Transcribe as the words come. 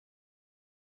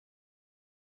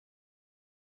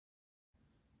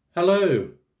Hello.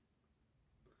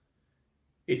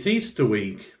 It's Easter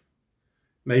week.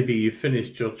 Maybe you've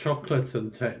finished your chocolate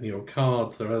and taken your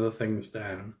cards or other things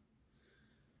down.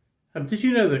 Did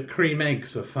you know that cream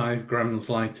eggs are 5 grams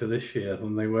lighter this year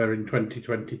than they were in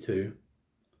 2022?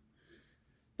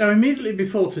 Now, immediately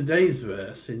before today's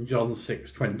verse in John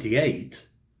 6:28,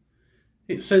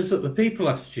 it says that the people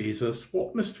asked Jesus,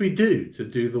 "What must we do to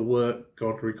do the work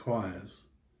God requires?"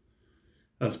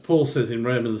 As Paul says in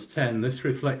Romans 10, this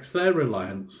reflects their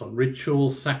reliance on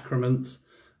rituals, sacraments,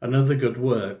 and other good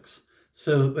works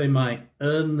so that they might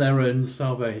earn their own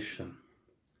salvation.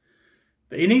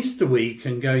 But in Easter week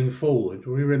and going forward,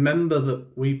 we remember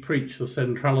that we preach the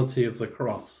centrality of the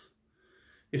cross.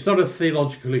 It's not a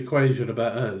theological equation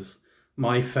about us.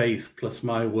 My faith plus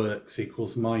my works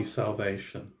equals my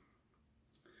salvation.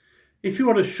 If you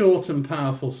want a short and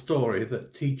powerful story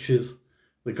that teaches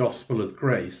the gospel of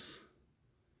grace,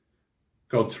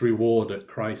 God's reward at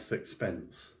Christ's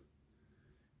expense,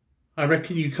 I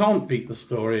reckon you can't beat the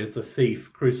story of the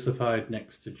thief crucified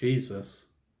next to Jesus.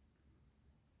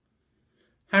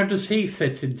 How does he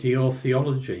fit into your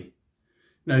theology?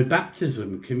 No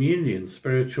baptism, communion,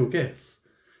 spiritual gifts.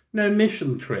 No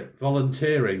mission trip,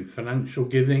 volunteering, financial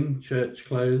giving, church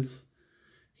clothes.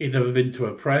 He'd never been to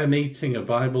a prayer meeting, a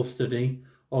Bible study,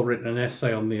 or written an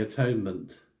essay on the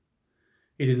atonement.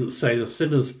 He didn't say the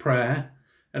sinner's prayer,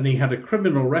 and he had a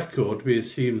criminal record we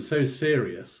assume so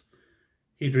serious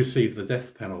he'd receive the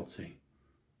death penalty.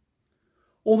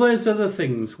 All those other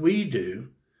things we do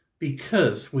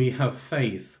because we have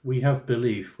faith, we have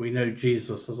belief, we know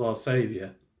Jesus as our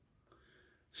Saviour.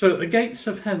 So at the gates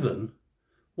of heaven,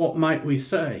 what might we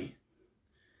say?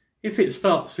 If it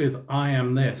starts with "I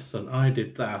am this" and "I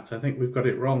did that," I think we've got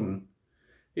it wrong.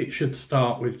 It should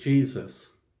start with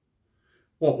Jesus.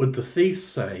 What would the thief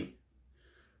say?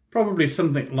 Probably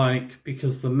something like,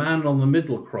 "Because the man on the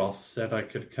middle cross said I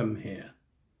could come here."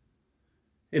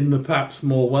 In the perhaps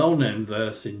more well-known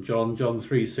verse in John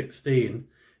 3:16,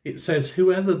 it says,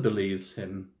 "Whoever believes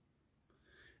him."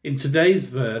 In today's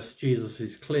verse, Jesus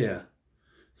is clear.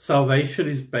 Salvation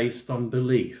is based on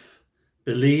belief,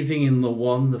 believing in the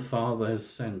one the Father has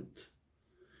sent,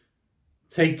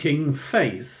 taking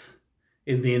faith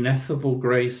in the ineffable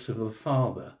grace of the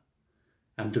Father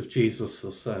and of Jesus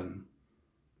the Son.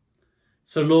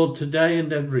 So Lord, today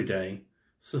and every day,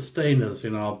 sustain us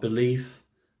in our belief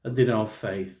and in our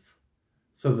faith,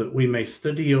 so that we may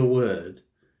study your word,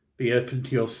 be open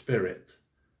to your Spirit,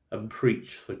 and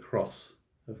preach the cross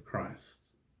of Christ.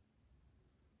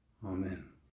 Amen.